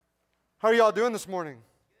How are y'all doing this morning?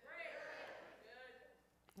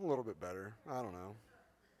 A little bit better. I don't know.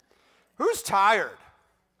 Who's tired?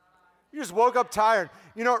 You just woke up tired.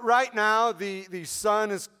 You know, right now the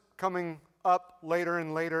sun is coming up later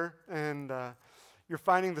and later, and you're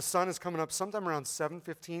finding the sun is coming up sometime around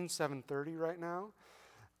 7:15, 7:30 right now.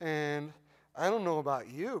 And I don't know about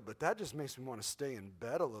you, but that just makes me want to stay in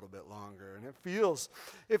bed a little bit longer. And it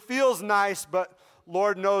feels nice, but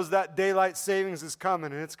Lord knows that daylight savings is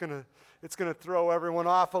coming, and it's gonna throw everyone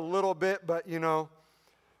off a little bit. But you know,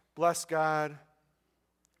 bless God,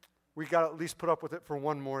 we got to at least put up with it for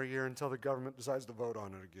one more year until the government decides to vote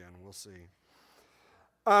on it again. We'll see.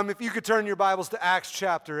 If you could turn your Bibles to Acts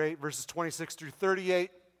chapter 8, verses 26 through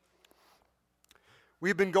 38.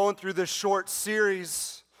 We've been going through this short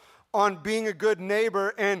series on being a good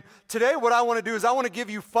neighbor, and today what I want to do is I want to give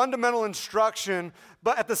you fundamental instruction,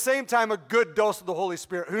 but at the same time a good dose of the Holy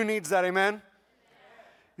Spirit. Who needs that, amen?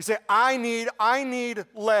 You say, I need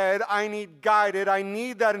led, I need guided, I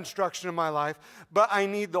need that instruction in my life, but I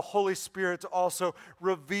need the Holy Spirit to also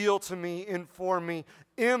reveal to me, inform me,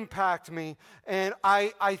 impact me. And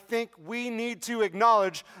I think we need to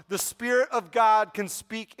acknowledge the Spirit of God can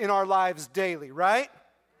speak in our lives daily, right?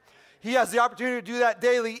 He has the opportunity to do that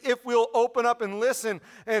daily if we'll open up and listen.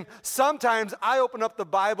 And sometimes I open up the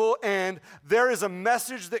Bible and there is a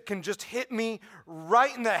message that can just hit me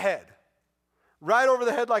right in the head. Right over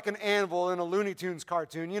the head like an anvil in a Looney Tunes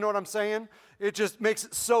cartoon. You know what I'm saying? It just makes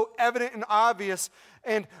it so evident and obvious.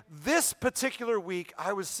 And this particular week,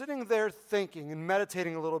 I was sitting there thinking and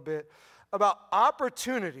meditating a little bit about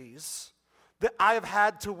opportunities that I have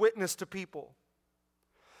had to witness to people.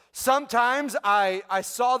 Sometimes I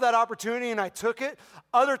saw that opportunity and I took it.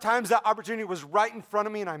 Other times that opportunity was right in front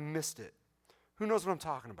of me and I missed it. Who knows what I'm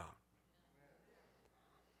talking about?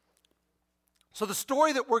 So the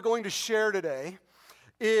story that we're going to share today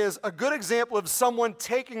is a good example of someone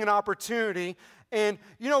taking an opportunity. And,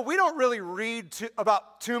 you know, we don't really read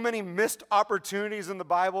about too many missed opportunities in the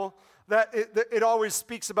Bible. That it always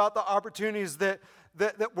speaks about the opportunities that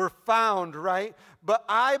were found, right? But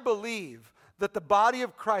I believe that the body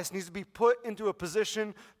of Christ needs to be put into a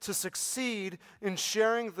position to succeed in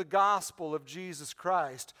sharing the gospel of Jesus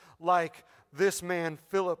Christ like this man,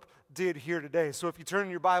 Philip, did here today. So if you turn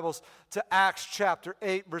in your Bibles to Acts chapter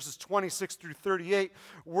 8, verses 26 through 38,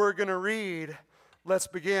 we're going to read. Let's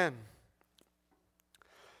begin. It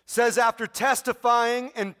says, after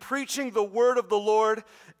testifying and preaching the word of the Lord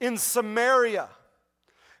in Samaria,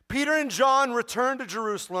 Peter and John returned to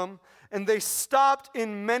Jerusalem, and they stopped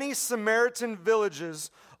in many Samaritan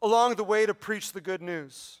villages along the way to preach the good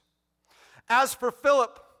news. As for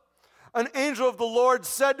Philip, an angel of the Lord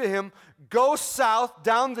said to him, go south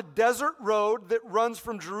down the desert road that runs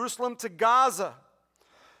from Jerusalem to Gaza.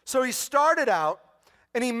 So he started out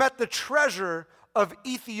and he met the treasurer of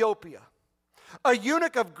Ethiopia, a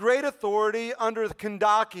eunuch of great authority under the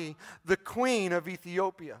Kandake, the queen of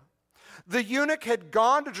Ethiopia. The eunuch had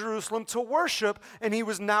gone to Jerusalem to worship, and he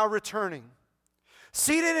was now returning.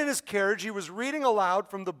 Seated in his carriage, he was reading aloud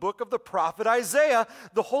from the book of the prophet Isaiah.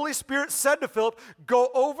 The Holy Spirit said to Philip, go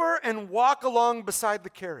over and walk along beside the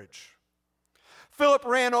carriage. Philip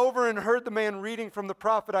ran over and heard the man reading from the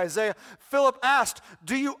prophet Isaiah. Philip asked,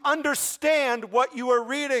 do you understand what you are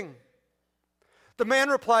reading? The man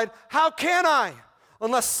replied, how can I,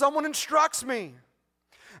 unless someone instructs me?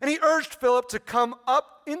 And he urged Philip to come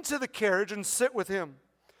up into the carriage and sit with him.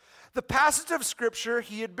 The passage of scripture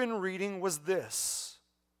he had been reading was this.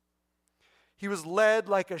 He was led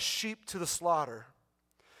like a sheep to the slaughter,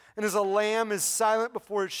 and as a lamb is silent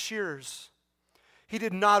before its shearers, he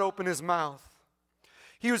did not open his mouth.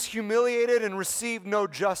 He was humiliated and received no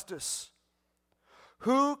justice.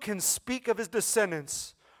 Who can speak of his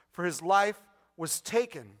descendants? For his life was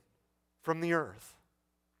taken from the earth.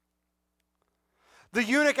 The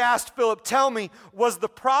eunuch asked Philip, tell me, was the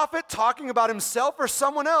prophet talking about himself or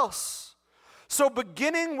someone else? So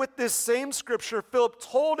beginning with this same scripture, Philip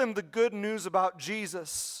told him the good news about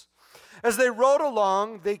Jesus. As they rode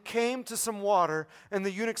along, they came to some water, and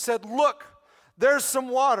the eunuch said, look, there's some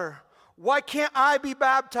water. Why can't I be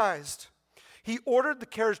baptized? He ordered the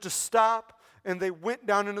carriage to stop, and they went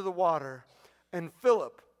down into the water, and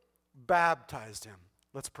Philip baptized him.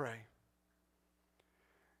 Let's pray.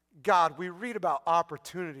 God, we read about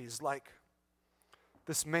opportunities like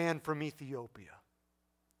this man from Ethiopia.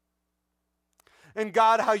 And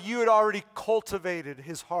God, how you had already cultivated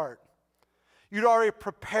his heart. You'd already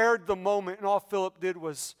prepared the moment, and all Philip did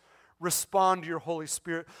was respond to your Holy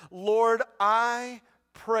Spirit. Lord, I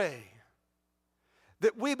pray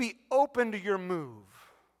that we be open to your move.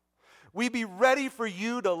 We be ready for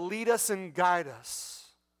you to lead us and guide us.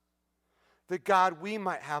 that God, we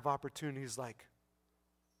might have opportunities like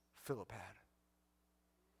Philip had.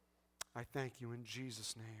 I thank you in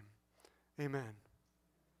Jesus' name. Amen.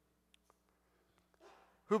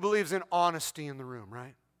 Who believes in honesty in the room,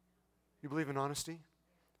 right? You believe in honesty?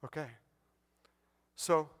 Okay.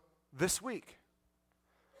 So, this week,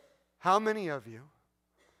 how many of you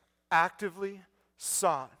actively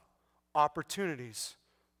sought opportunities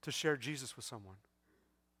to share Jesus with someone?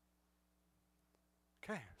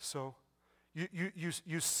 Okay, so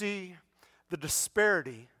you see the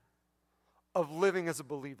disparity of living as a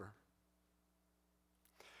believer.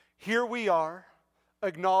 Here we are,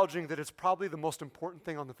 acknowledging that it's probably the most important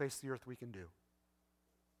thing on the face of the earth we can do.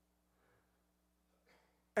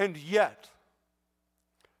 And yet,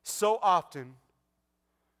 so often,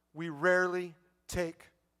 we rarely take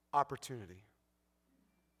opportunity.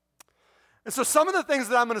 And so some of the things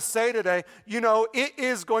that I'm going to say today, it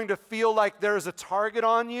is going to feel like there's a target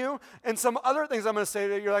on you. And some other things I'm going to say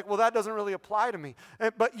today, you're like, well, that doesn't really apply to me.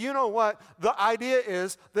 But you know what? The idea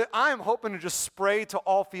is that I'm hoping to just spray to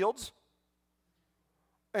all fields.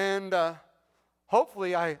 And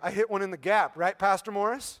hopefully I hit one in the gap, right, Pastor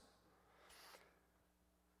Morris?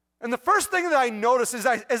 And the first thing that I notice is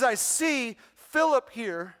as I see Philip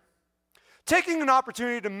here taking an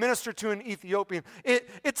opportunity to minister to an Ethiopian,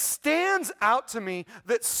 it stands out to me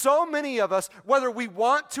that so many of us, whether we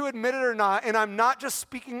want to admit it or not, and I'm not just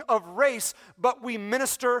speaking of race, but we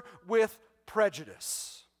minister with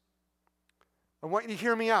prejudice. I want you to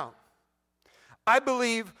hear me out. I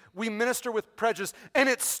believe we minister with prejudice, and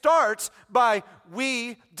it starts by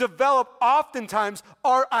we develop oftentimes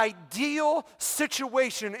our ideal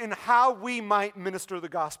situation in how we might minister the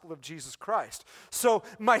gospel of Jesus Christ. So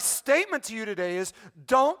my statement to you today is,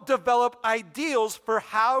 don't develop ideals for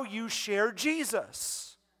how you share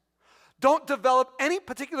Jesus. Don't develop any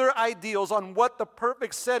particular ideals on what the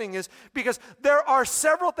perfect setting is, because there are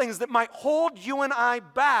several things that might hold you and I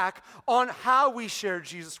back on how we share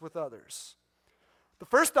Jesus with others. The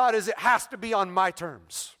first thought is it has to be on my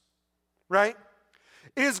terms, right?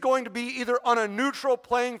 It is going to be either on a neutral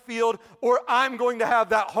playing field or I'm going to have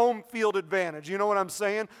that home field advantage. You know what I'm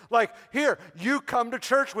saying? Like, here, you come to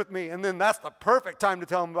church with me, and then that's the perfect time to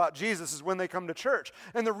tell them about Jesus is when they come to church.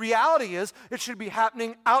 And the reality is it should be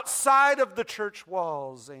happening outside of the church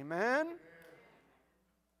walls. Amen?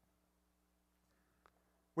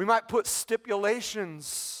 We might put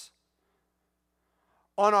stipulations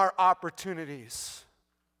on our opportunities.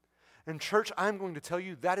 And church, I'm going to tell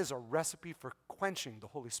you that is a recipe for quenching the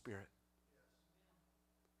Holy Spirit.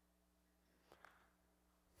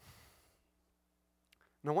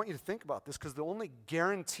 And I want you to think about this, because the only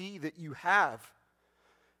guarantee that you have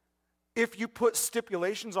if you put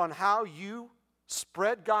stipulations on how you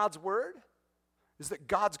spread God's word is that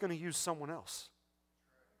God's going to use someone else.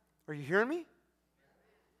 Are you hearing me?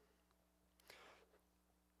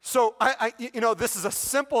 So, this is a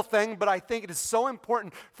simple thing, but I think it is so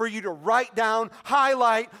important for you to write down,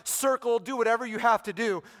 highlight, circle, do whatever you have to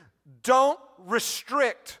do. Don't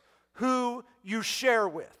restrict who you share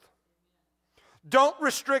with. Don't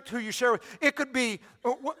restrict who you share with. It could be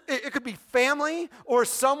family or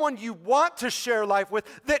someone you want to share life with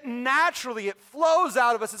that naturally it flows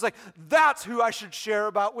out of us. It's like, that's who I should share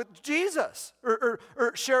about with Jesus or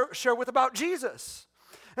share with about Jesus.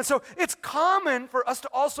 And so it's common for us to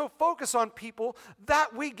also focus on people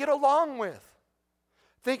that we get along with,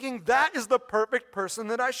 thinking that is the perfect person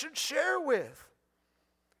that I should share with.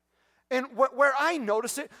 And where I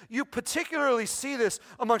notice it, you particularly see this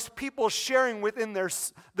amongst people sharing within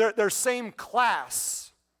their same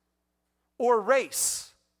class or race.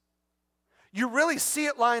 You really see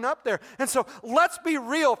it line up there. And so let's be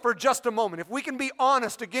real for just a moment. If we can be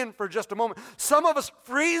honest again for just a moment. Some of us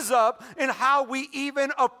freeze up in how we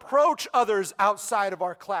even approach others outside of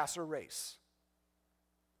our class or race.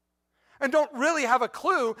 And don't really have a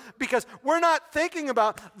clue, because we're not thinking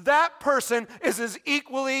about that person is as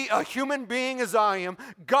equally a human being as I am.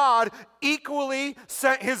 God equally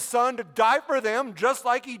sent his son to die for them just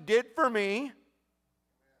like he did for me.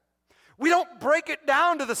 We don't break it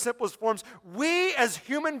down to the simplest forms. We as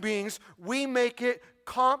human beings, we make it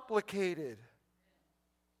complicated.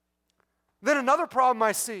 Then another problem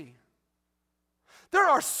I see. There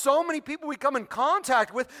are so many people we come in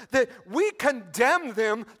contact with that we condemn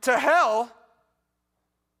them to hell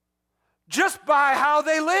just by how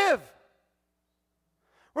they live.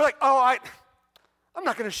 We're like, I'm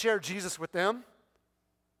not going to share Jesus with them.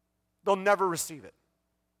 They'll never receive it.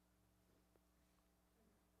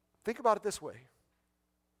 Think about it this way.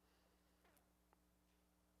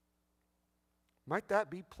 Might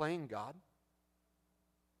that be playing God?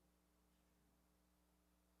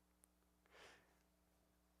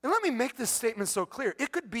 let me make this statement so clear.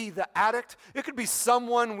 It could be the addict. It could be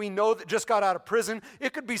someone we know that just got out of prison.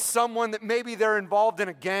 It could be someone that maybe they're involved in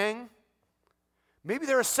a gang. Maybe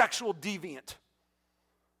they're a sexual deviant.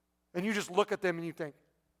 And you just look at them and you think,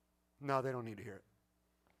 no, they don't need to hear it.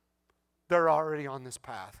 They're already on this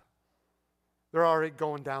path. They're already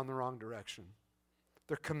going down the wrong direction.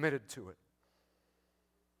 They're committed to it.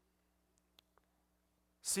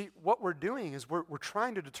 See, what we're doing is we're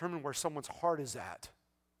trying to determine where someone's heart is at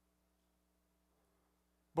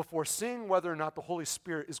before seeing whether or not the Holy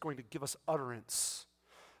Spirit is going to give us utterance,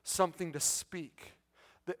 something to speak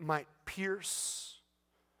that might pierce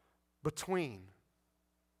between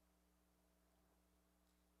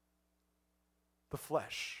the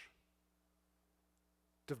flesh,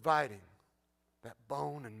 dividing that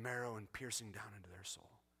bone and marrow and piercing down into their soul.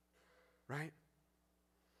 Right?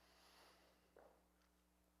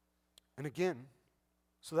 And again,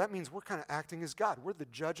 so that means we're kind of acting as God. We're the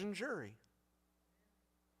judge and jury.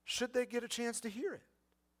 Should they get a chance to hear it?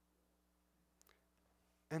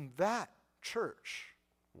 And that, church,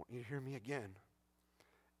 I want you to hear me again,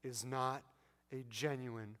 is not a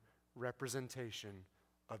genuine representation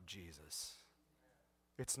of Jesus.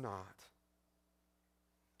 It's not.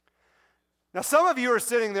 Now, some of you are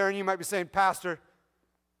sitting there and you might be saying, Pastor,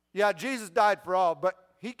 yeah, Jesus died for all, but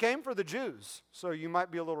he came for the Jews, so you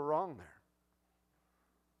might be a little wrong there.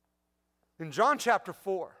 In John chapter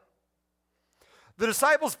 4, the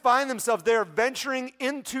disciples find themselves there venturing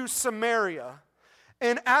into Samaria.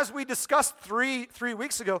 And as we discussed three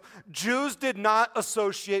weeks ago, Jews did not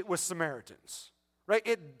associate with Samaritans. Right?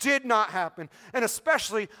 It did not happen. And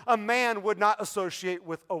especially a man would not associate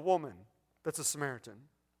with a woman that's a Samaritan.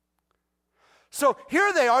 So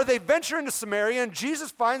here they are, they venture into Samaria, and Jesus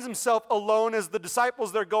finds himself alone as the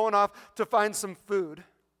disciples, they're going off to find some food.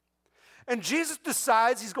 And Jesus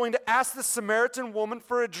decides he's going to ask the Samaritan woman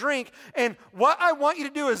for a drink. And what I want you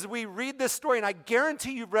to do is we read this story, and I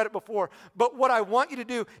guarantee you've read it before, but what I want you to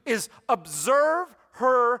do is observe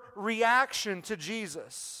her reaction to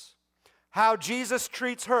Jesus. How Jesus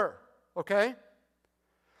treats her, okay?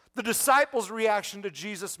 The disciples' reaction to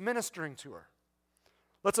Jesus ministering to her.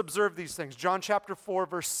 Let's observe these things. John chapter 4,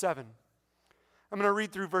 verse 7. I'm going to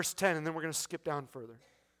read through verse 10, and then we're going to skip down further.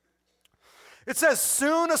 It says,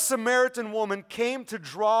 soon a Samaritan woman came to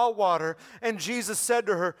draw water, and Jesus said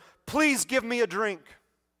to her, please give me a drink.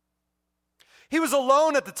 He was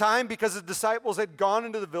alone at the time because his disciples had gone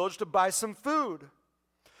into the village to buy some food.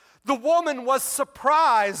 The woman was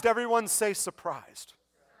surprised. Everyone say surprised.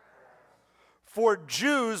 For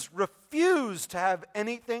Jews refused to have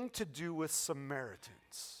anything to do with Samaritans.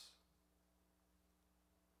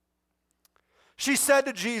 She said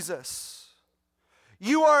to Jesus,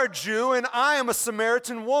 you are a Jew and I am a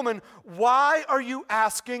Samaritan woman. Why are you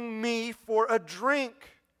asking me for a drink?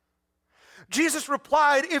 Jesus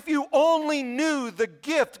replied, if you only knew the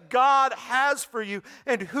gift God has for you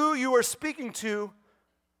and who you are speaking to,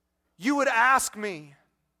 you would ask me,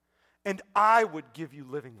 and I would give you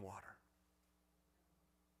living water.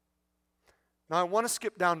 Now I want to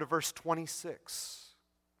skip down to verse 26.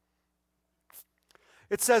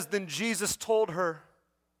 It says, then Jesus told her,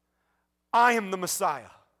 I am the Messiah.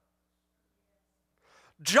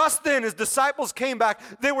 Just then his disciples came back.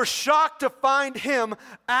 They were shocked to find him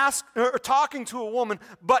talking to a woman,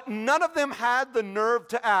 but none of them had the nerve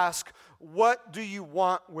to ask, what do you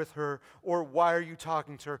want with her, or why are you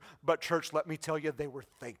talking to her? But church, let me tell you, they were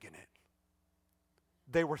thinking it.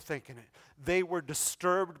 They were thinking it. They were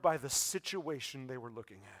disturbed by the situation they were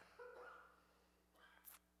looking at.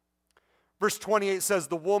 Verse 28 says,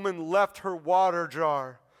 the woman left her water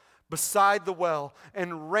jar beside the well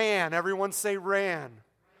and ran. Everyone say ran.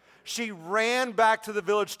 She ran back to the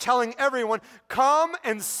village telling everyone, come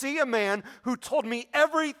and see a man who told me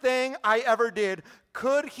everything I ever did.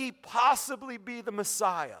 Could he possibly be the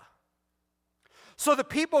Messiah? So the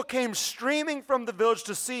people came streaming from the village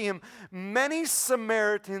to see him. Many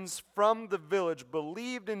Samaritans from the village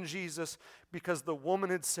believed in Jesus because the woman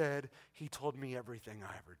had said, he told me everything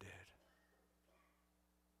I ever did.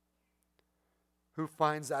 Who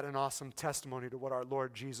finds that an awesome testimony to what our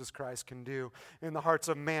Lord Jesus Christ can do in the hearts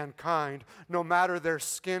of mankind, no matter their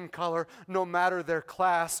skin color, no matter their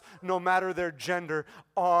class, no matter their gender,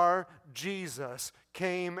 our Jesus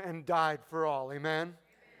came and died for all. Amen?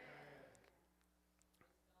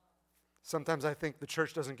 Sometimes I think the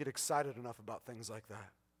church doesn't get excited enough about things like that.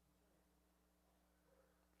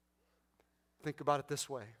 Think about it this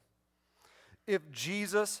way. If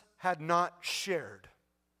Jesus had not shared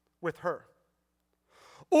with her,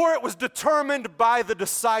 or it was determined by the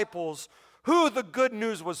disciples who the good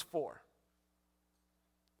news was for,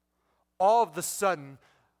 all of a sudden,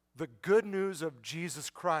 the good news of Jesus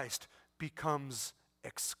Christ becomes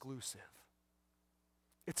exclusive.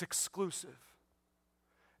 It's exclusive.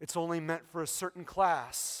 It's only meant for a certain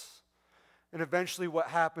class. And eventually what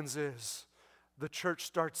happens is the church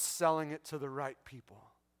starts selling it to the right people.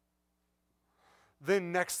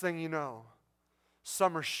 Then next thing you know,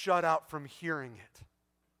 some are shut out from hearing it.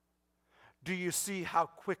 Do you see how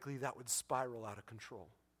quickly that would spiral out of control?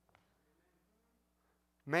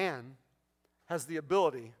 Man has the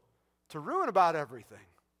ability to ruin about everything,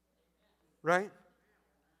 right?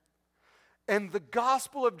 And the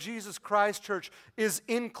gospel of Jesus Christ, church, is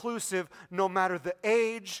inclusive no matter the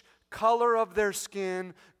age, color of their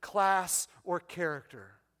skin, class, or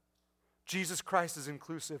character. Jesus Christ is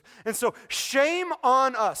inclusive. And so shame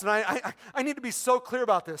on us, and I need to be so clear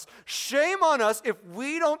about this. Shame on us if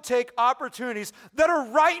we don't take opportunities that are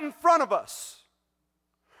right in front of us.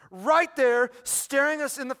 Right there, staring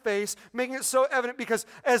us in the face, making it so evident, because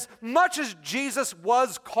as much as Jesus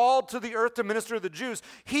was called to the earth to minister to the Jews,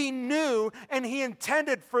 he knew and he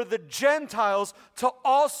intended for the Gentiles to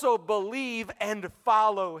also believe and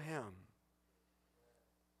follow him.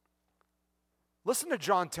 Listen to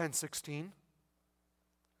John 10:16.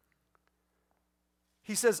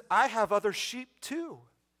 He says, I have other sheep too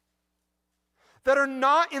that are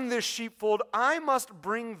not in this sheepfold. I must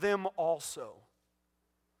bring them also.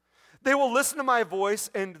 They will listen to my voice,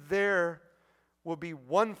 and there will be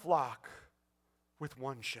one flock with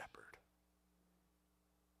one shepherd.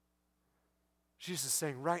 Jesus is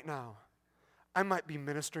saying right now, I might be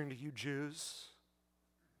ministering to you Jews,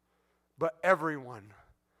 but everyone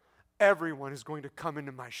is going to come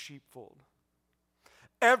into my sheepfold.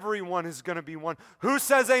 Everyone is going to be one. Who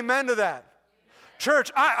says amen to that? Church,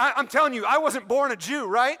 I'm telling you, I wasn't born a Jew,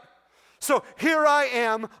 right? So here I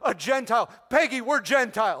am, a Gentile. Peggy, we're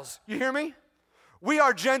Gentiles. You hear me? We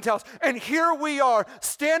are Gentiles. And here we are,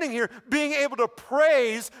 standing here, being able to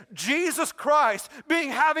praise Jesus Christ,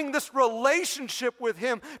 having this relationship with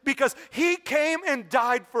him, because he came and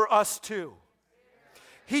died for us too.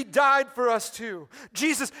 He died for us too.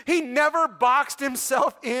 Jesus, he never boxed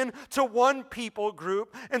himself in to one people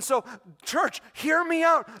group. And so, church, hear me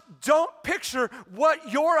out. Don't picture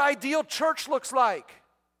what your ideal church looks like.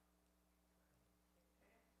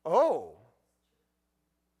 Oh,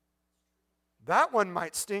 that one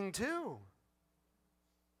might sting too.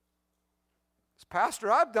 As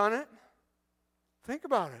pastor, I've done it. Think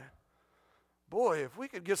about it. Boy, if we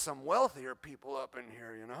could get some wealthier people up in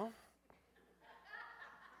here, you know.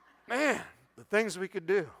 Man, the things we could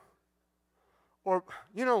do. Or,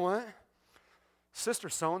 you know what? Sister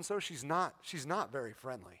so-and-so, she's not very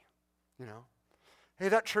friendly, you know. Hey,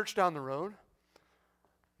 that church down the road,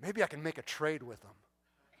 maybe I can make a trade with them.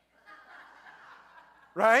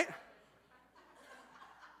 Right?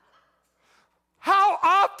 How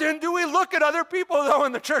often do we look at other people, though,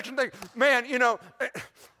 in the church and think, man, you know,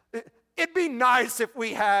 it'd be nice if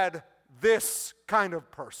we had this kind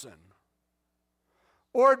of person.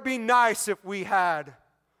 Or it'd be nice if we had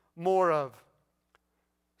more of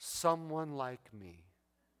someone like me.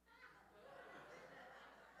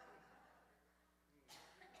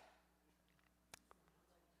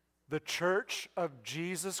 The church of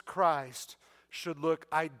Jesus Christ should look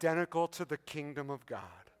identical to the kingdom of God.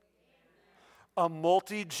 A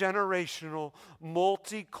multi-generational,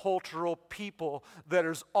 multicultural people that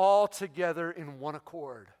is all together in one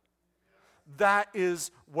accord. That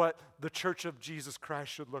is what the church of Jesus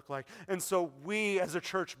Christ should look like. And so we as a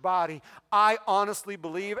church body, I honestly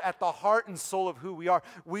believe at the heart and soul of who we are,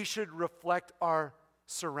 we should reflect our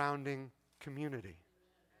surrounding community.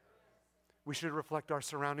 We should reflect our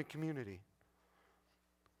surrounding community.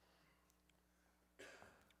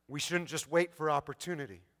 We shouldn't just wait for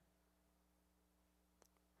opportunity.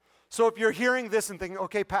 So if you're hearing this and thinking,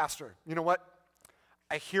 okay, pastor, you know what?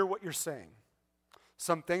 I hear what you're saying.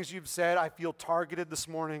 Some things you've said, I feel targeted this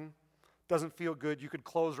morning. Doesn't feel good. You could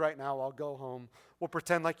close right now. I'll go home. We'll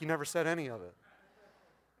pretend like you never said any of it.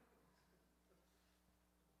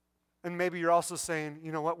 And maybe you're also saying,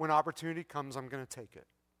 you know what? When opportunity comes, I'm going to take it.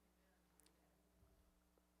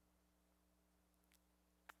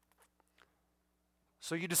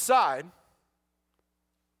 So you decide,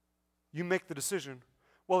 you make the decision,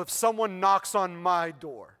 well, if someone knocks on my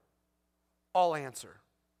door, I'll answer.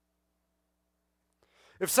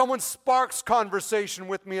 If someone sparks conversation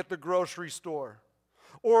with me at the grocery store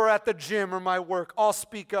or at the gym or my work, I'll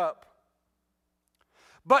speak up.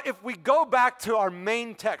 But if we go back to our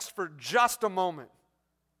main text for just a moment,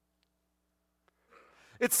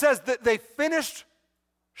 it says that they finished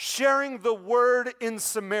sharing the word in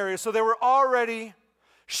Samaria. So they were already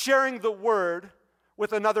sharing the word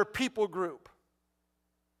with another people group.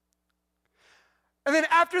 And then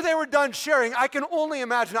after they were done sharing, I can only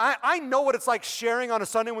imagine, I know what it's like sharing on a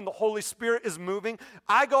Sunday when the Holy Spirit is moving.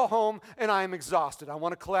 I go home and I am exhausted. I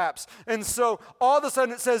want to collapse. And so all of a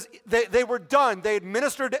sudden it says they were done. They had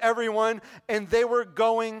ministered to everyone and they were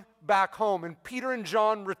going back home. And Peter and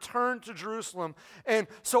John returned to Jerusalem. And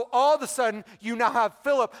so all of a sudden you now have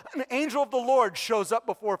Philip. An angel of the Lord shows up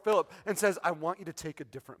before Philip and says, I want you to take a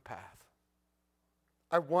different path.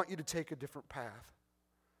 I want you to take a different path.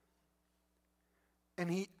 And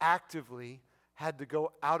he actively had to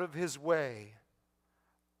go out of his way,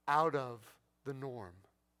 out of the norm,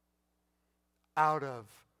 out of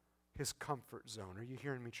his comfort zone. Are you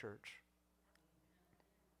hearing me, church?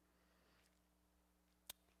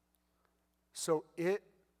 So it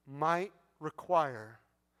might require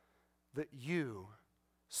that you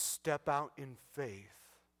step out in faith,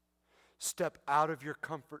 step out of your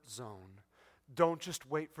comfort zone. Don't just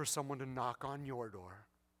wait for someone to knock on your door.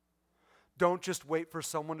 Don't just wait for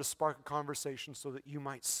someone to spark a conversation so that you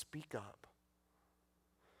might speak up.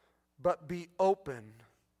 But be open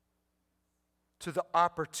to the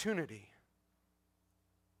opportunity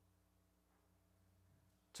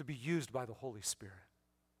to be used by the Holy Spirit.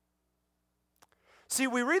 See,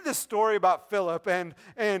 we read this story about Philip,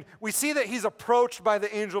 and we see that he's approached by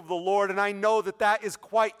the angel of the Lord, and I know that that is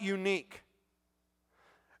quite unique.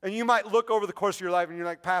 And you might look over the course of your life and you're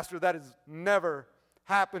like, Pastor, that has never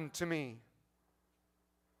happened to me.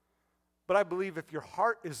 But I believe if your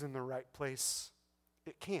heart is in the right place,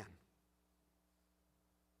 it can.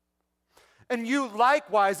 And you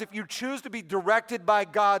likewise, if you choose to be directed by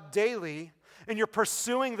God daily and you're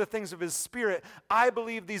pursuing the things of His Spirit, I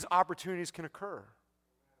believe these opportunities can occur.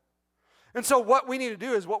 And so what we need to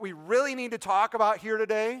do is what we really need to talk about here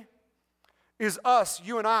today is us,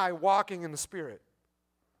 you and I, walking in the Spirit.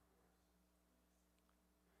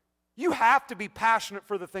 You have to be passionate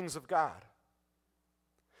for the things of God.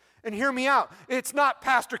 And hear me out. It's not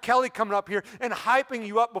Pastor Kelly coming up here and hyping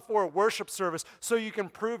you up before a worship service so you can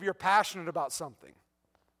prove you're passionate about something.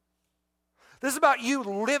 This is about you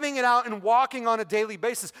living it out and walking on a daily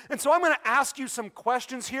basis. And so I'm going to ask you some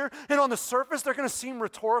questions here. And on the surface, they're going to seem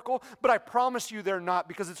rhetorical, but I promise you they're not,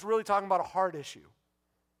 because it's really talking about a heart issue.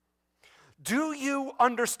 Do you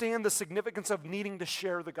understand the significance of needing to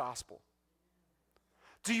share the gospel?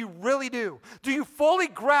 Do you really do? Do you fully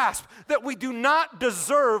grasp that we do not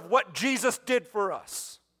deserve what Jesus did for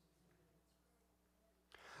us?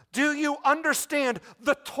 Do you understand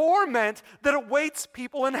the torment that awaits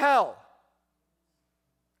people in hell?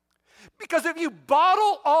 Because if you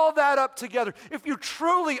bottle all that up together, if you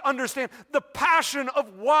truly understand the passion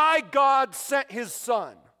of why God sent His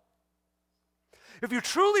Son, if you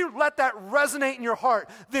truly let that resonate in your heart,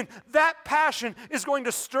 then that passion is going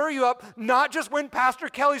to stir you up, not just when Pastor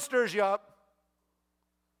Kelly stirs you up.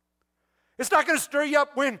 It's not going to stir you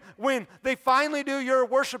up when they finally do your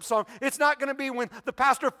worship song. It's not going to be when the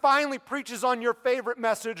pastor finally preaches on your favorite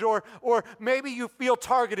message or maybe you feel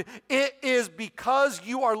targeted. It is because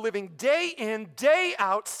you are living day in, day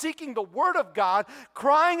out, seeking the Word of God,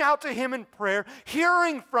 crying out to Him in prayer,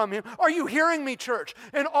 hearing from Him. Are you hearing me, church?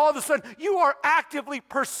 And all of a sudden, you are actively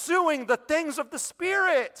pursuing the things of the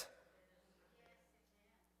Spirit.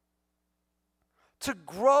 To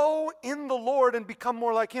grow in the Lord and become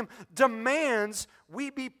more like Him demands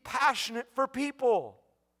we be passionate for people.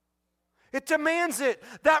 It demands it.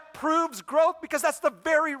 That proves growth because that's the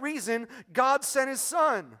very reason God sent His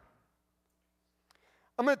Son.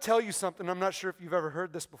 I'm going to tell you something. I'm not sure if you've ever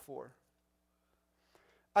heard this before.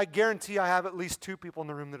 I guarantee I have at least two people in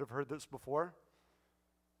the room that have heard this before.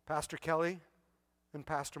 Pastor Kelly and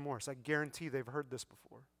Pastor Morris. I guarantee they've heard this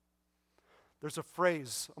before. There's a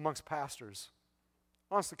phrase amongst pastors.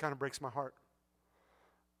 Honestly, kind of breaks my heart.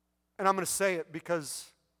 And I'm going to say it because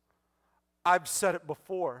I've said it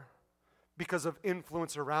before because of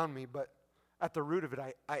influence around me, but at the root of it,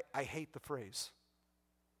 I hate the phrase.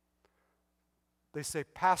 They say,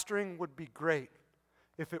 pastoring would be great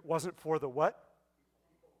if it wasn't for the what?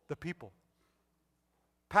 The people.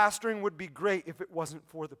 Pastoring would be great if it wasn't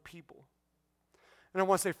for the people. And I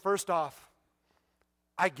want to say, first off,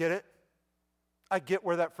 I get it. I get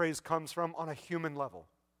where that phrase comes from on a human level.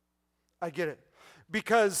 I get it.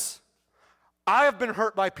 Because I have been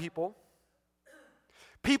hurt by people.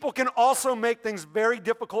 People can also make things very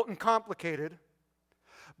difficult and complicated.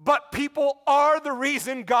 But people are the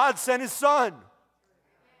reason God sent His Son.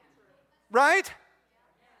 Right?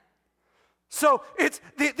 So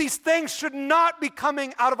these things should not be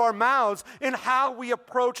coming out of our mouths in how we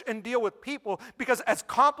approach and deal with people, because as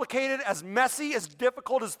complicated, as messy, as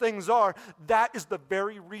difficult as things are, that is the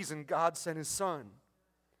very reason God sent His Son.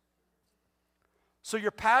 So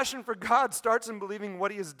your passion for God starts in believing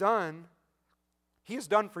what He has done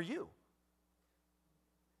for you.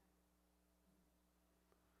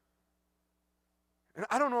 And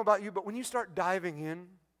I don't know about you, but when you start diving in,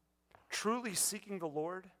 truly seeking the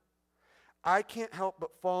Lord, I can't help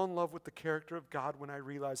but fall in love with the character of God when I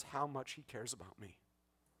realize how much He cares about me.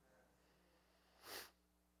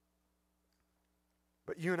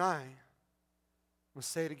 But you and I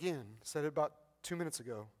must say it again, said it about 2 minutes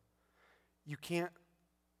ago. You can't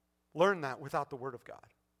learn that without the Word of God.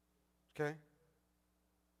 Okay?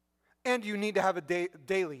 And you need to have a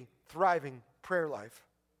daily, thriving prayer life.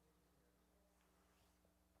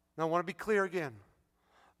 Now, I want to be clear again.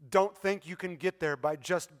 Don't think you can get there by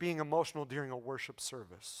just being emotional during a worship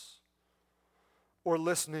service or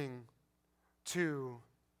listening to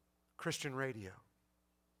Christian radio,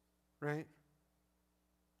 right?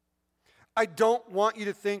 I don't want you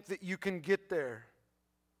to think that you can get there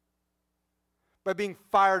by being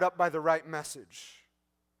fired up by the right message.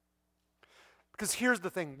 Because here's the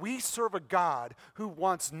thing, we serve a God who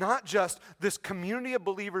wants not just this community of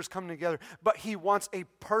believers coming together, but He wants a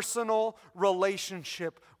personal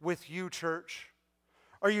relationship with you, church.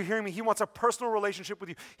 Are you hearing me? He wants a personal relationship with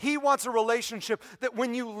you. He wants a relationship that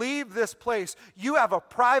when you leave this place, you have a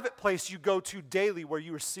private place you go to daily where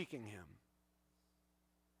you are seeking Him.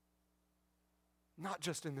 Not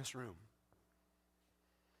just in this room.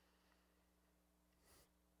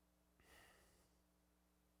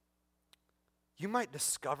 You might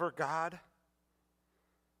discover God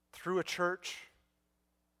through a church,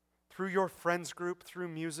 through your friends group, through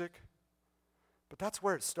music, but that's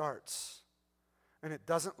where it starts, and it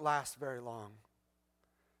doesn't last very long.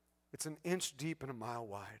 It's an inch deep and a mile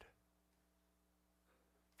wide.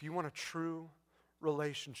 If you want a true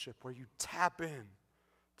relationship where you tap in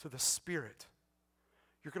to the Spirit,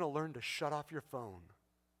 you're going to learn to shut off your phone.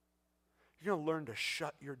 You're going to learn to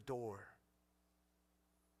shut your door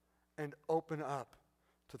and open up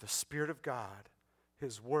to the Spirit of God,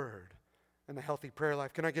 His Word, and the healthy prayer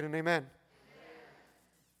life. Can I get an amen? Amen.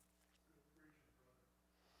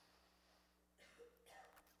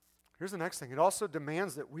 Here's the next thing. It also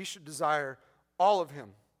demands that we should desire all of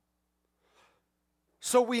Him.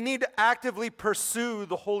 So we need to actively pursue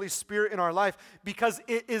the Holy Spirit in our life because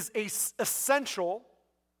it is essential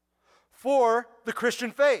for the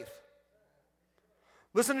Christian faith.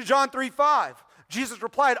 Listen to John 3:5. Jesus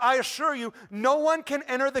replied, I assure you, no one can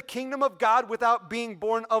enter the kingdom of God without being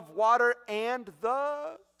born of water and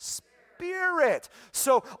the Spirit.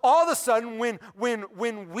 So all of a sudden,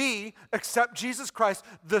 when we accept Jesus Christ,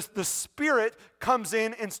 the Spirit comes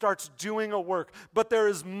in and starts doing a work. But there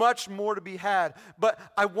is much more to be had. But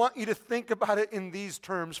I want you to think about it in these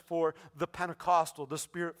terms for the Pentecostal, the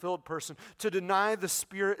Spirit-filled person. To deny the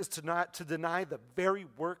Spirit is to deny the very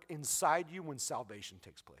work inside you when salvation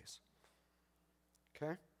takes place.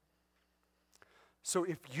 Okay? So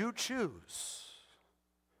if you choose,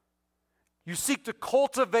 you seek to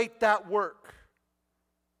cultivate that work,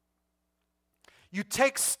 you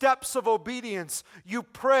take steps of obedience, you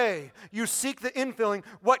pray, you seek the infilling,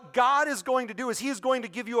 what God is going to do is He is going to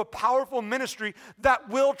give you a powerful ministry that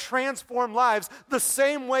will transform lives the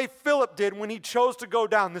same way Philip did when he chose to go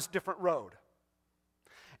down this different road.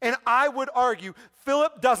 And I would argue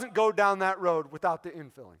Philip doesn't go down that road without the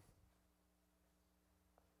infilling.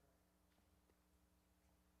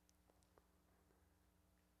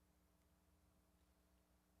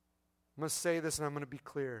 I'm going to say this and I'm going to be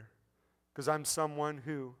clear because I'm someone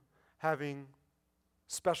who, having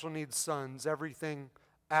special needs sons, everything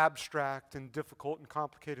abstract and difficult and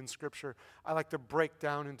complicated in Scripture, I like to break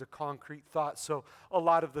down into concrete thoughts. So a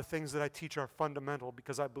lot of the things that I teach are fundamental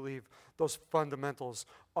because I believe those fundamentals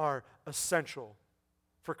are essential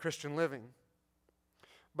for Christian living.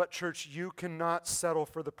 But church, you cannot settle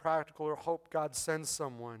for the practical or hope God sends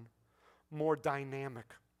someone more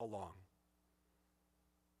dynamic along.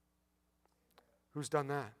 Who's done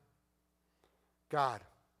that? God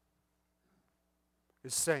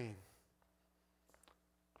is saying,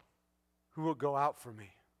 who will go out for me?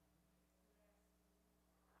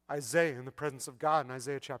 Isaiah, in the presence of God, in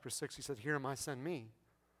Isaiah chapter 6, he said, here am I, send me.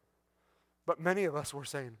 But many of us were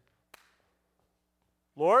saying,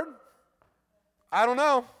 Lord, I don't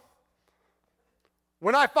know.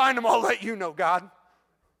 When I find him, I'll let you know, God.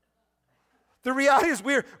 The reality is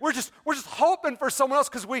we're just hoping for someone else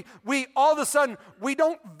because we all of a sudden we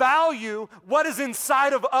don't value what is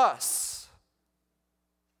inside of us.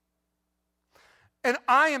 And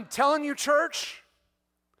I am telling you, church,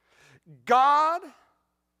 God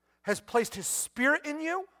has placed His Spirit in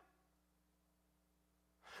you,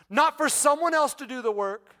 not for someone else to do the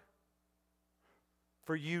work,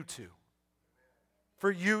 for you to.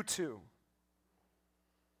 for you too.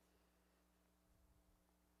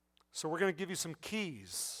 So we're going to give you some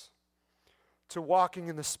keys to walking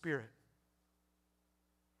in the Spirit.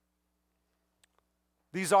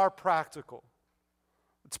 These are practical.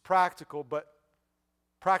 It's practical, but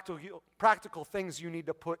practical things you need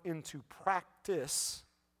to put into practice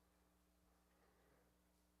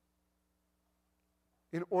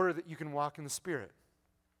in order that you can walk in the Spirit.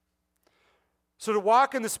 So to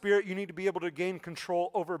walk in the Spirit, you need to be able to gain control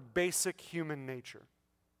over basic human nature.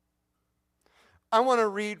 I want to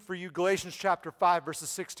read for you Galatians chapter 5, verses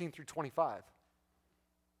 16 through 25.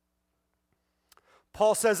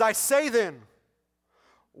 Paul says, I say then,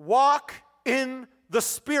 walk in the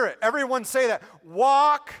Spirit. Everyone say that.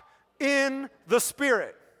 Walk in the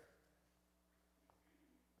Spirit.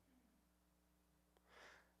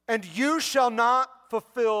 And you shall not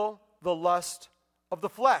fulfill the lust of the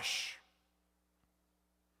flesh.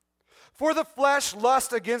 For the flesh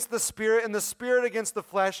lusts against the Spirit, and the Spirit against the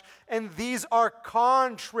flesh, and these are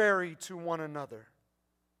contrary to one another,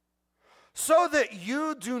 so that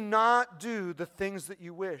you do not do the things that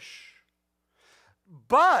you wish.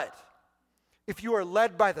 But if you are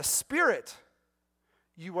led by the Spirit,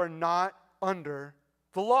 you are not under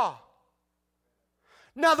the law.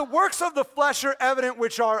 Now the works of the flesh are evident,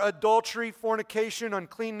 which are adultery, fornication,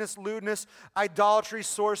 uncleanness, lewdness, idolatry,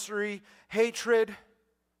 sorcery, hatred,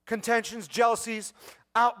 contentions, jealousies,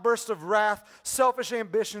 outbursts of wrath, selfish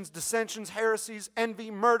ambitions, dissensions, heresies,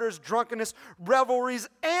 envy, murders, drunkenness, revelries,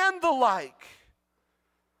 and the like,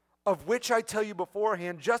 of which I tell you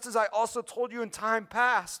beforehand, just as I also told you in time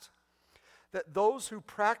past, that those who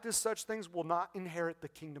practice such things will not inherit the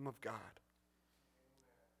kingdom of God.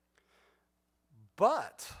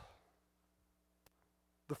 But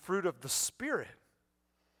the fruit of the Spirit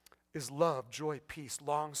is love, joy, peace,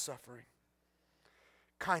 long-suffering,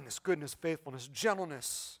 kindness, goodness, faithfulness,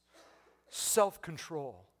 gentleness,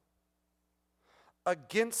 self-control.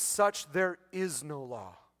 Against such there is no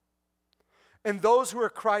law. And those who are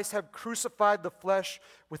Christ have crucified the flesh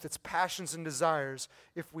with its passions and desires.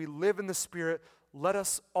 If we live in the Spirit, let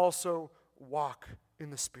us also walk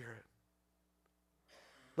in the Spirit.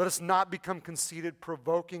 Let us not become conceited,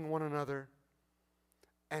 provoking one another,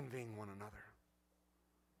 envying one another.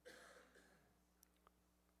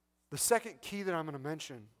 The second key that I'm going to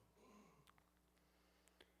mention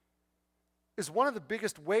is one of the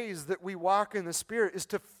biggest ways that we walk in the Spirit is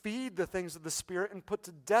to feed the things of the Spirit and put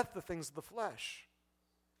to death the things of the flesh.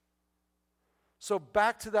 So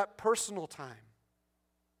back to that personal time.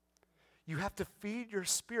 You have to feed your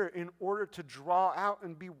spirit in order to draw out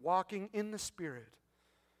and be walking in the Spirit.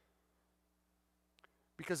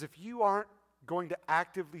 Because if you aren't going to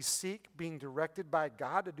actively seek being directed by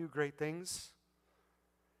God to do great things,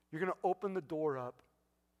 you're going to open the door up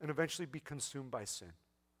and eventually be consumed by sin.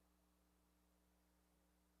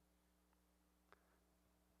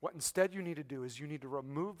 What instead you need to do is you need to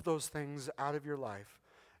remove those things out of your life,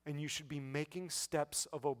 and you should be making steps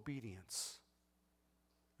of obedience.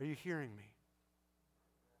 Are you hearing me?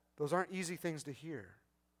 Those aren't easy things to hear.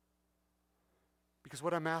 Because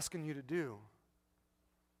what I'm asking you to do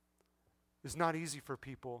is not easy for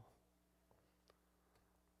people.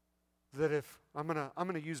 That if I'm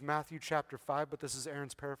gonna use Matthew chapter 5, but this is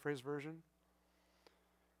Aaron's paraphrase version.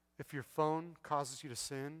 If your phone causes you to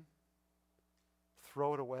sin,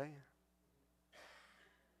 throw it away.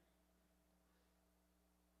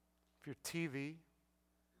 If your TV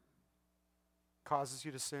causes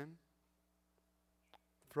you to sin,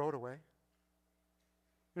 throw it away.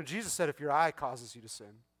 You know, Jesus said if your eye causes you to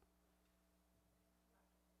sin,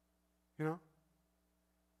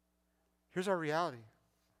 here's our reality.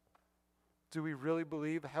 Do we really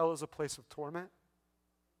believe hell is a place of torment?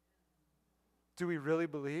 Do we really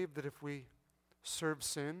believe that if we serve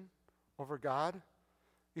sin over God,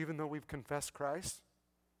 even though we've confessed Christ,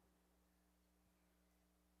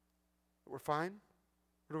 that we're fine?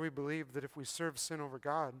 Or do we believe that if we serve sin over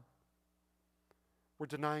God, we're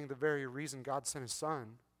denying the very reason God sent His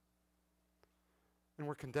Son, and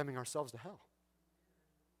we're condemning ourselves to hell?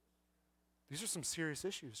 These are some serious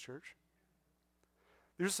issues, church.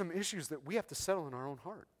 There's some issues that we have to settle in our own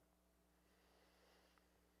heart.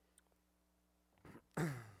 And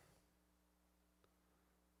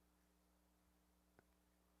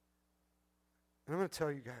I'm going to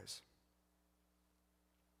tell you guys,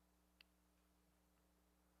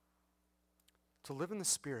 to live in the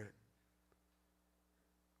Spirit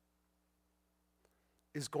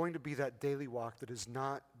is going to be that daily walk that is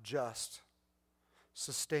not just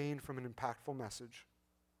sustained from an impactful message.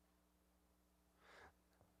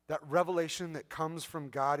 That revelation that comes from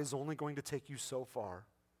God is only going to take you so far.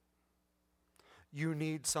 you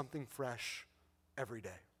need something fresh every day.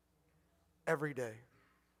 Every day.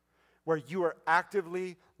 Where you are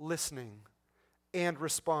actively listening and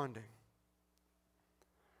responding.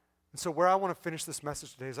 And so where I want to finish this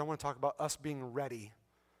message today is I want to talk about us being ready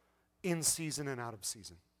in season and out of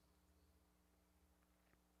season.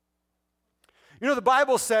 You know, the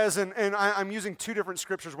Bible says, and I'm using two different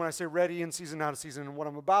scriptures when I say ready in season, out of season, and what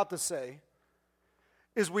I'm about to say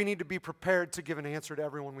is we need to be prepared to give an answer to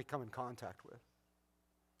everyone we come in contact with.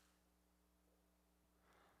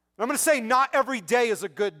 And I'm going to say not every day is a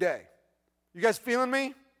good day. You guys feeling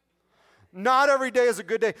me? Not every day is a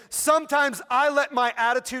good day. Sometimes I let my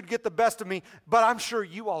attitude get the best of me, but I'm sure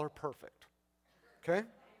you all are perfect. Okay?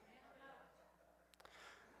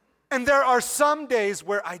 And there are some days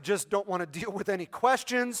where I just don't want to deal with any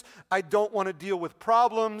questions. I don't want to deal with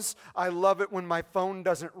problems. I love it when my phone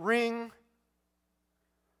doesn't ring.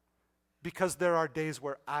 Because there are days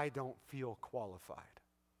where I don't feel qualified.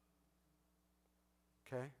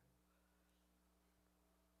 Okay?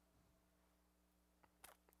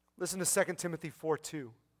 Listen to 2 Timothy 4:2.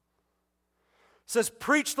 It says,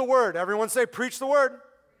 preach the word. Everyone say, preach the word.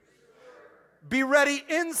 Be ready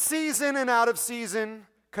in season and out of season.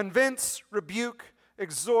 Convince, rebuke,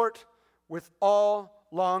 exhort with all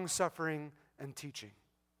long-suffering and teaching.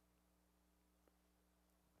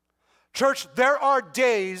 Church, there are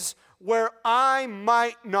days where I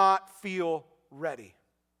might not feel ready.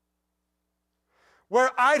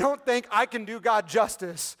 Where I don't think I can do God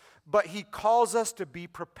justice, but He calls us to be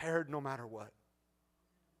prepared no matter what.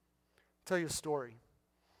 I'll tell you a story.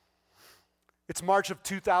 It's March of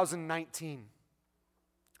 2019.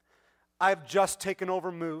 I've just taken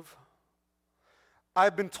over Move.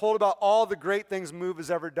 I've been told about all the great things Move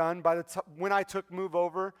has ever done. When I took Move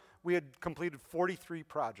over, we had completed 43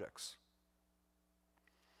 projects.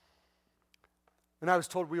 And I was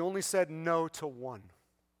told we only said no to one.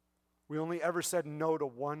 We only ever said no to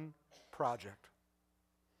one project.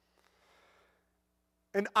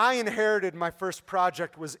 And I inherited my first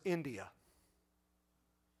project was India.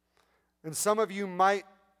 And some of you might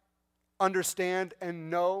understand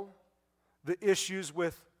and know the issues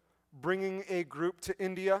with bringing a group to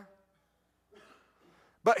India.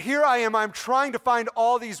 But here I am, I'm trying to find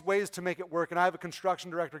all these ways to make it work, and I have a construction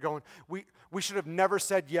director going, we should have never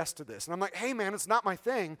said yes to this. And I'm like, hey man, it's not my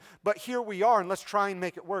thing, but here we are, and let's try and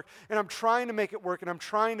make it work. And I'm trying to make it work, and I'm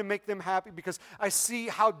trying to make them happy because I see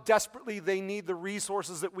how desperately they need the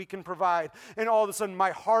resources that we can provide. And all of a sudden, my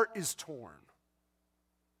heart is torn.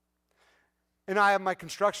 And I have my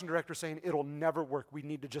construction director saying, it'll never work, we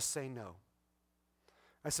need to just say no.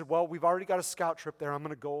 I said, well, we've already got a scout trip there. I'm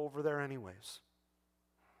going to go over there anyways.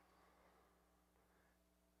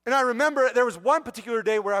 And I remember there was one particular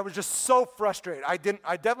day where I was just so frustrated. I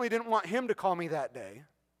definitely didn't want him to call me that day.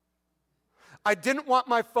 I didn't want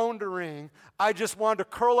my phone to ring. I just wanted to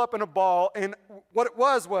curl up in a ball. And what it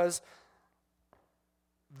was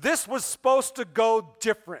this was supposed to go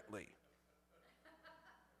differently.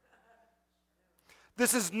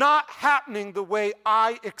 This is not happening the way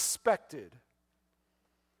I expected.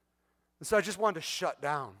 And so I just wanted to shut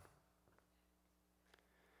down.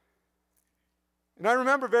 And I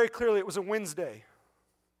remember very clearly it was a Wednesday.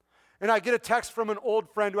 And I get a text from an old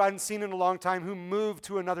friend who I hadn't seen in a long time who moved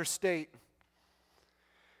to another state.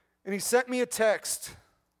 And he sent me a text.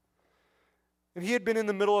 And he had been in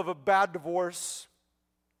the middle of a bad divorce.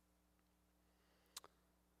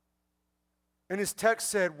 And his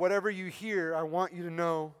text said, whatever you hear, I want you to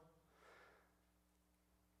know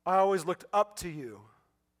I always looked up to you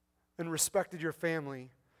and respected your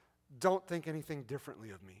family. Don't think anything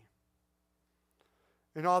differently of me.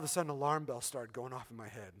 And all of a sudden, an alarm bell started going off in my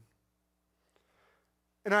head.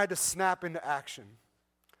 And I had to snap into action.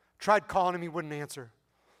 Tried calling him, he wouldn't answer.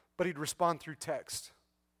 But he'd respond through text.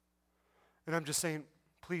 And I'm just saying,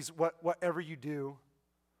 please, whatever you do,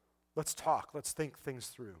 let's talk. Let's think things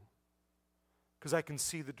through. Because I can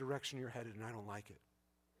see the direction you're headed, and I don't like it.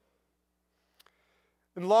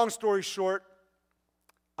 And long story short,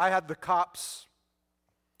 I had the cops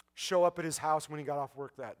show up at his house when he got off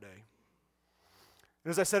work that day. And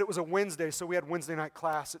as I said, it was a Wednesday, so we had Wednesday night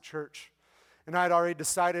class at church. And I had already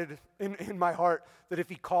decided in my heart that if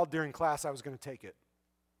he called during class, I was going to take it.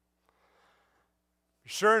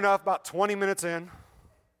 Sure enough, about 20 minutes in,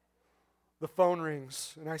 the phone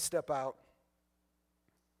rings, and I step out.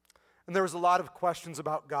 And there was a lot of questions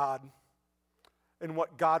about God and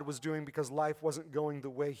what God was doing because life wasn't going the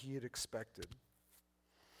way he had expected.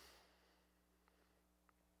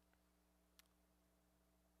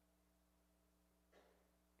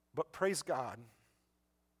 But praise God,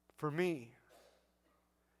 for me,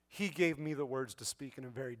 He gave me the words to speak in a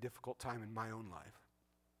very difficult time in my own life.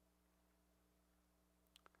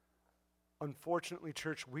 Unfortunately,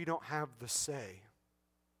 church, we don't have the say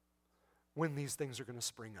when these things are going to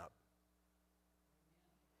spring up.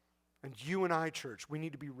 And you and I, church, we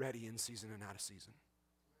need to be ready in season and out of season.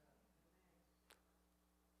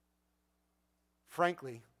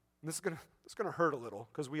 Frankly, and this is going to hurt a little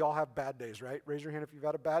because we all have bad days, right? Raise your hand if you've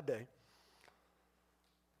had a bad day.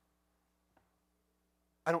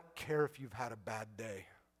 I don't care if you've had a bad day,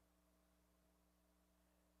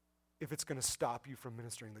 if it's going to stop you from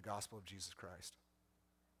ministering the gospel of Jesus Christ.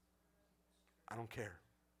 I don't care.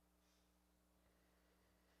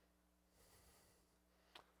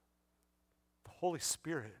 The Holy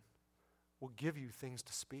Spirit will give you things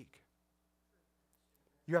to speak.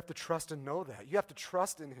 You have to trust and know that. You have to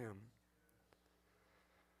trust in Him.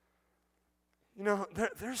 You know,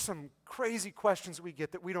 there's some crazy questions we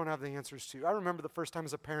get that we don't have the answers to. I remember the first time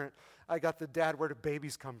as a parent, I got the "Dad, where do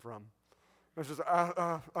babies come from?" I was just,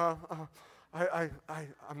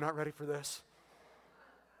 I'm not ready for this.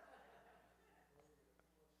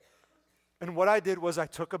 And what I did was I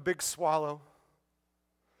took a big swallow.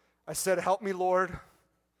 I said, "Help me, Lord,"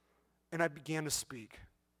 and I began to speak.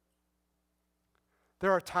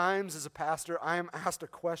 There are times as a pastor I am asked a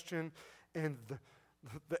question and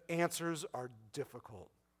the answers are difficult.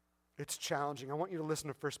 It's challenging. I want you to listen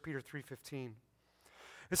to 1 Peter 3:15.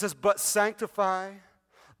 It says, "But sanctify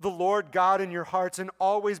the Lord God in your hearts and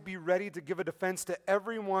always be ready to give a defense to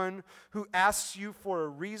everyone who asks you for a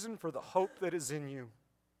reason for the hope that is in you,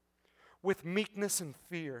 with meekness and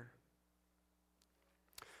fear."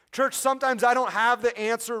 Church, sometimes I don't have the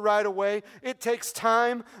answer right away. It takes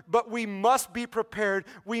time, but we must be prepared.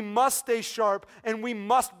 We must stay sharp, and we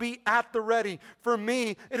must be at the ready. For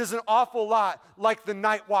me, it is an awful lot like the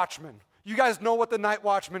night watchman. You guys know what the night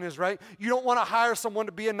watchman is, right? You don't want to hire someone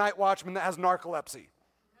to be a night watchman that has narcolepsy.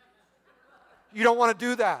 You don't want to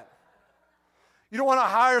do that. You don't want to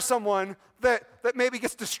hire someone that maybe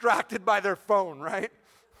gets distracted by their phone, right?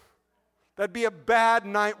 That'd be a bad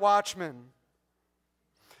night watchman.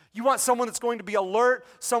 You want someone that's going to be alert,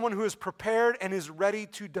 someone who is prepared and is ready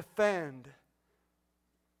to defend.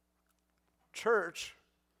 Church,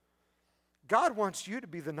 God wants you to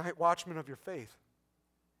be the night watchman of your faith.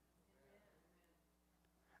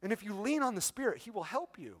 And if you lean on the Spirit, He will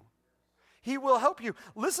help you. He will help you.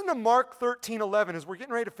 Listen to Mark 13:11 as we're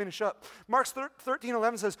getting ready to finish up. Mark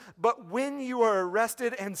 13:11 says, "But when you are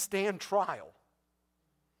arrested and stand trial,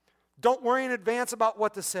 don't worry in advance about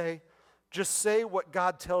what to say. Just say what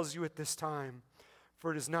God tells you at this time,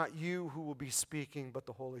 for it is not you who will be speaking, but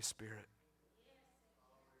the Holy Spirit."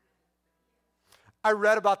 I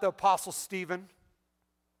read about the Apostle Stephen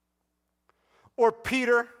or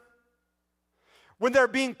Peter when they're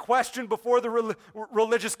being questioned before the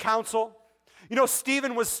religious council. You know,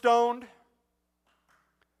 Stephen was stoned.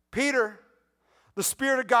 Peter, the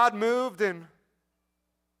Spirit of God moved and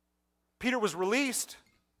Peter was released.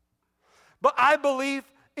 But I believe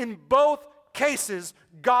in both cases,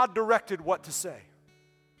 God directed what to say.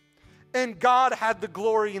 And God had the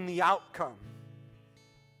glory in the outcome.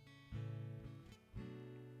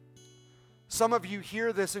 Some of you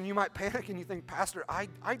hear this and you might panic and you think, "Pastor, I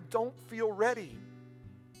don't feel ready.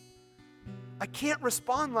 I can't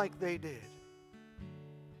respond like they did."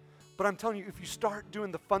 But I'm telling you, if you start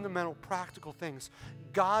doing the fundamental practical things,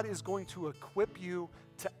 God is going to equip you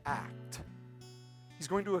to act. He's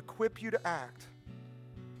going to equip you to act.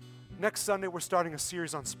 Next Sunday, we're starting a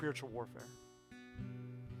series on spiritual warfare.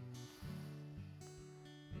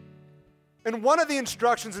 And one of the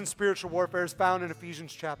instructions in spiritual warfare is found in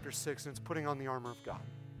Ephesians chapter 6, and it's putting on the armor of God.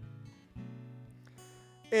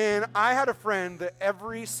 And I had a friend that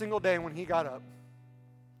every single day when he got up,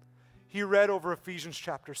 he read over Ephesians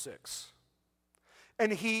chapter 6.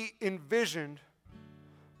 And he envisioned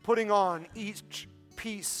putting on each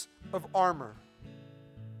piece of armor.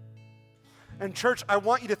 And church, I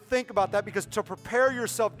want you to think about that, because to prepare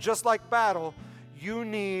yourself just like battle, you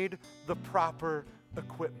need the proper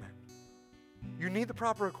equipment. You need the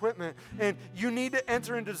proper equipment, and you need to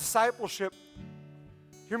enter into discipleship.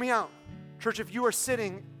 Hear me out. Church, if you are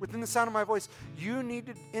sitting within the sound of my voice, you need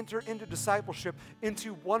to enter into discipleship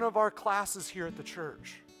into one of our classes here at the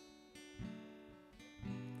church.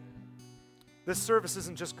 This service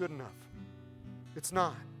isn't just good enough. It's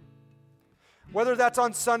not. Whether that's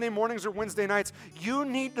on Sunday mornings or Wednesday nights, you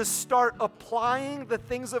need to start applying the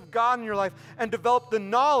things of God in your life and develop the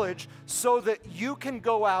knowledge so that you can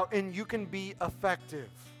go out and you can be effective.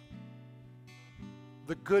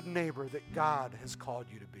 The good neighbor that God has called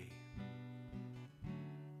you to be.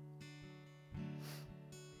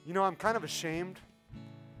 You know, I'm kind of ashamed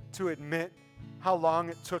to admit how long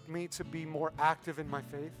it took me to be more active in my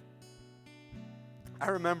faith? I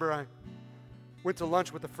remember I went to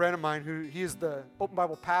lunch with a friend of mine he is the Open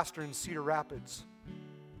Bible pastor in Cedar Rapids.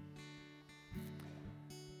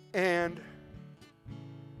 And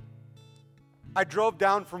I drove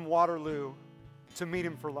down from Waterloo to meet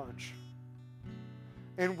him for lunch.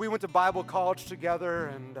 And we went to Bible college together,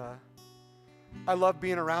 and I love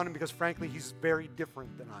being around him because, frankly, he's very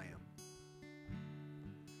different than I am.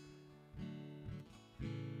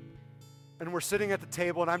 And we're sitting at the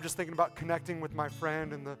table, and I'm just thinking about connecting with my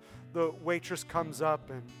friend, and the waitress comes up,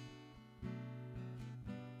 and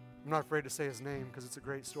I'm not afraid to say his name because it's a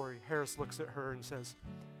great story. Harris looks at her and says,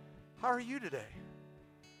 "How are you today?"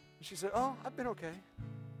 And she said, "Oh, I've been okay."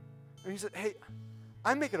 And he said, "Hey,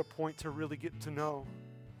 I make it a point to really get to know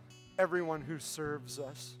everyone who serves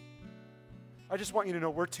us. I just want you to know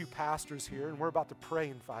we're two pastors here, and we're about to pray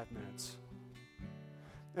in 5 minutes.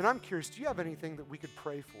 And I'm curious, do you have anything that we could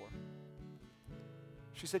pray for?"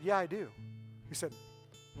 She said, "Yeah, I do." He said,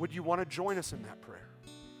 "Would you want to join us in that prayer?"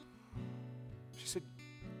 She said,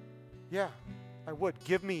 "Yeah, I would.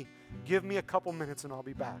 Give me a couple minutes and I'll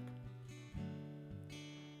be back."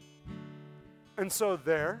 And so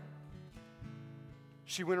there,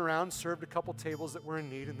 she went around, served a couple tables that were in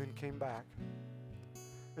need, and then came back.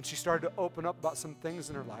 And she started to open up about some things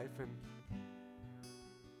in her life, and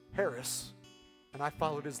Harris, and I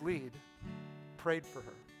followed his lead, prayed for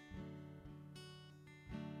her.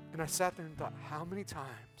 And I sat there and thought, how many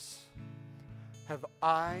times have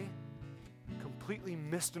I completely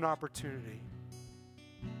missed an opportunity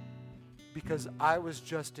because I was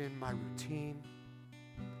just in my routine?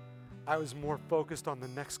 I was more focused on the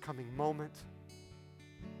next coming moment.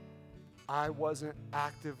 I wasn't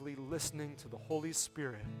actively listening to the Holy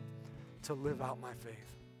Spirit to live out my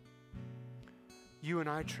faith. You and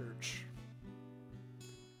I, church,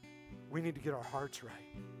 we need to get our hearts right.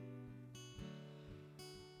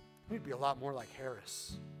 We need to be a lot more like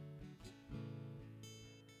Harris.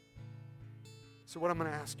 So what I'm going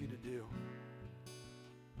to ask you to do,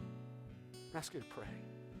 I'm ask you to pray.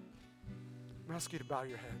 I'm going to ask you to bow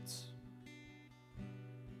your heads.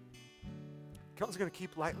 Kelton's going to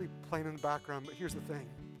keep lightly playing in the background, but here's the thing.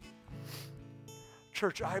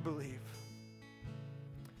 Church, I believe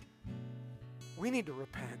we need to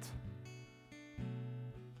repent.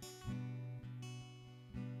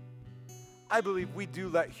 I believe we do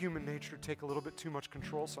let human nature take a little bit too much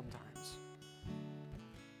control sometimes.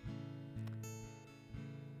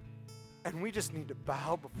 And we just need to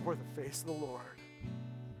bow before the face of the Lord.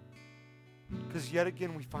 Because yet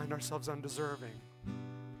again, we find ourselves undeserving.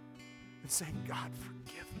 And saying, "God,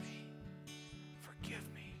 forgive me.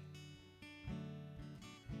 Forgive me."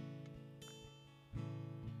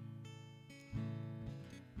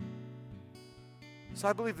 So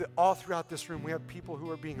I believe that all throughout this room, we have people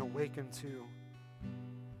who are being awakened to,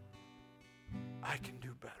 I can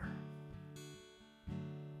do better.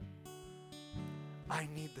 I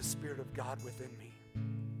need the Spirit of God within me.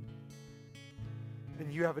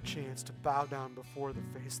 And you have a chance to bow down before the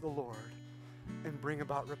face of the Lord and bring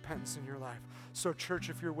about repentance in your life. So church,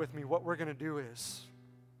 if you're with me, what we're going to do is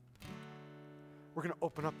we're going to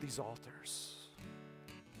open up these altars.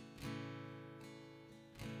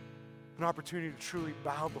 An opportunity to truly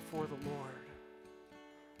bow before the Lord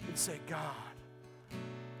and say, "God,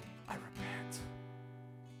 I repent.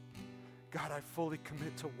 God, I fully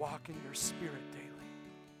commit to walk in your Spirit daily.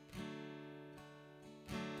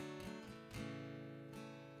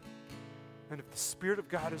 And if the Spirit of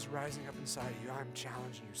God is rising up inside of you, I'm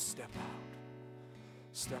challenging you, step out.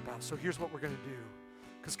 Step out." So here's what we're going to do,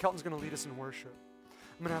 because Kelton's going to lead us in worship.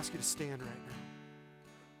 I'm going to ask you to stand right now.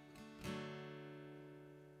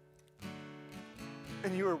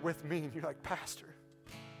 And you are with me, and you're like, "Pastor,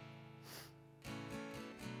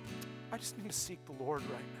 I just need to seek the Lord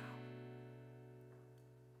right now.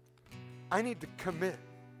 I need to commit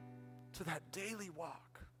to that daily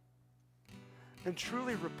walk and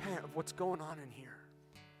truly repent of what's going on in here."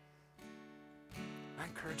 I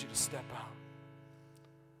encourage you to step out.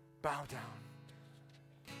 Bow down.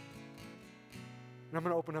 And I'm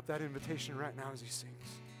going to open up that invitation right now as he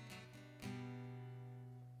sings.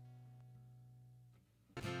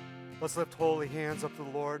 Let's lift holy hands up to the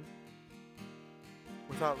Lord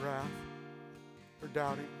without wrath or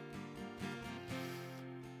doubting.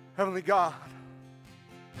 Heavenly God,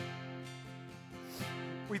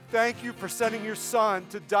 we thank you for sending your Son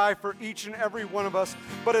to die for each and every one of us.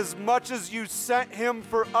 But as much as you sent him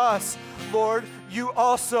for us, Lord, you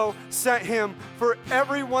also sent him for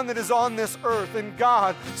everyone that is on this earth. And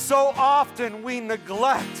God, so often we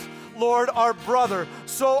neglect, Lord, our brother.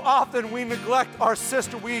 So often we neglect our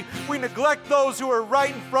sister. We neglect those who are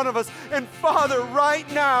right in front of us. And Father,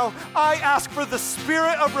 right now, I ask for the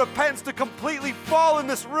spirit of repentance to completely fall in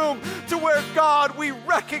this room, to where, God, we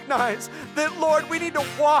recognize that, Lord, we need to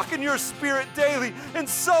walk in your spirit daily. And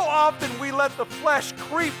so often we let the flesh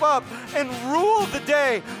creep up and rule the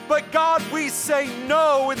day. But God, we say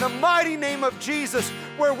no in the mighty name of Jesus,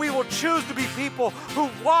 where we will choose to be people who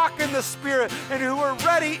walk in the Spirit and who are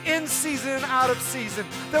ready in season and out of season,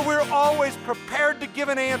 that we're always prepared to give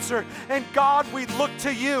an answer. And God, we look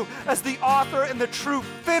to you as the author and the true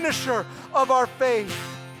finisher of our faith.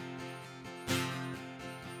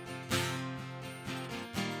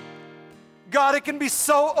 God, it can be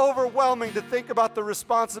so overwhelming to think about the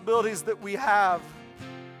responsibilities that we have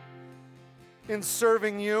in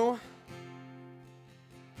serving you.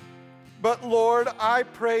 But Lord, I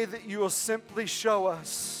pray that you will simply show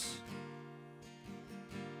us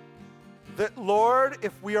that, Lord,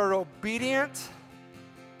 if we are obedient,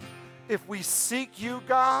 if we seek you,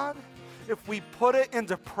 God, if we put it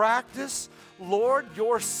into practice, Lord,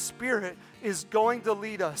 your Spirit is going to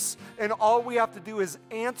lead us. And all we have to do is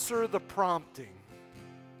answer the prompting.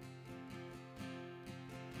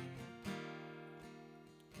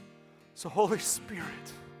 So, Holy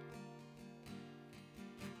Spirit,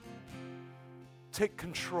 take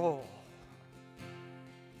control.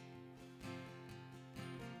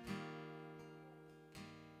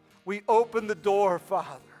 We open the door,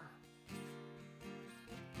 Father,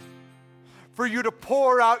 for you to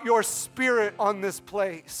pour out your Spirit on this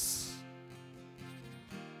place.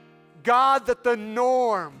 God, that the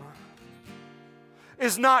norm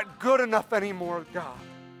is not good enough anymore, God.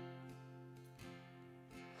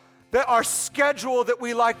 That our schedule that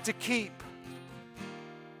we like to keep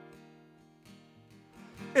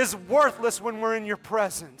is worthless when we're in your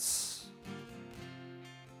presence.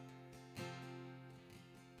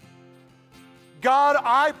 God,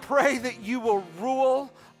 I pray that you will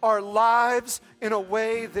rule our lives in a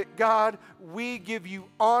way that, God, we give you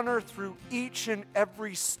honor through each and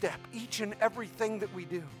every step, each and everything that we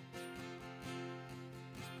do.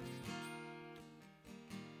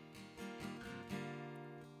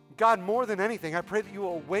 God, more than anything, I pray that you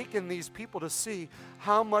will awaken these people to see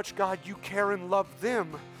how much, God, you care and love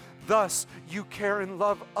them. Thus, you care and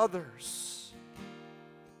love others.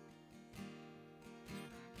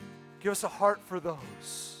 Give us a heart for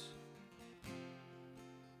those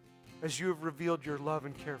as you have revealed your love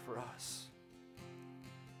and care for us.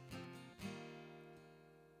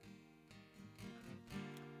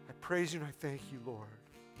 I praise you and I thank you, Lord.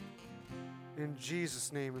 In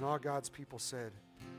Jesus' name, and all God's people said,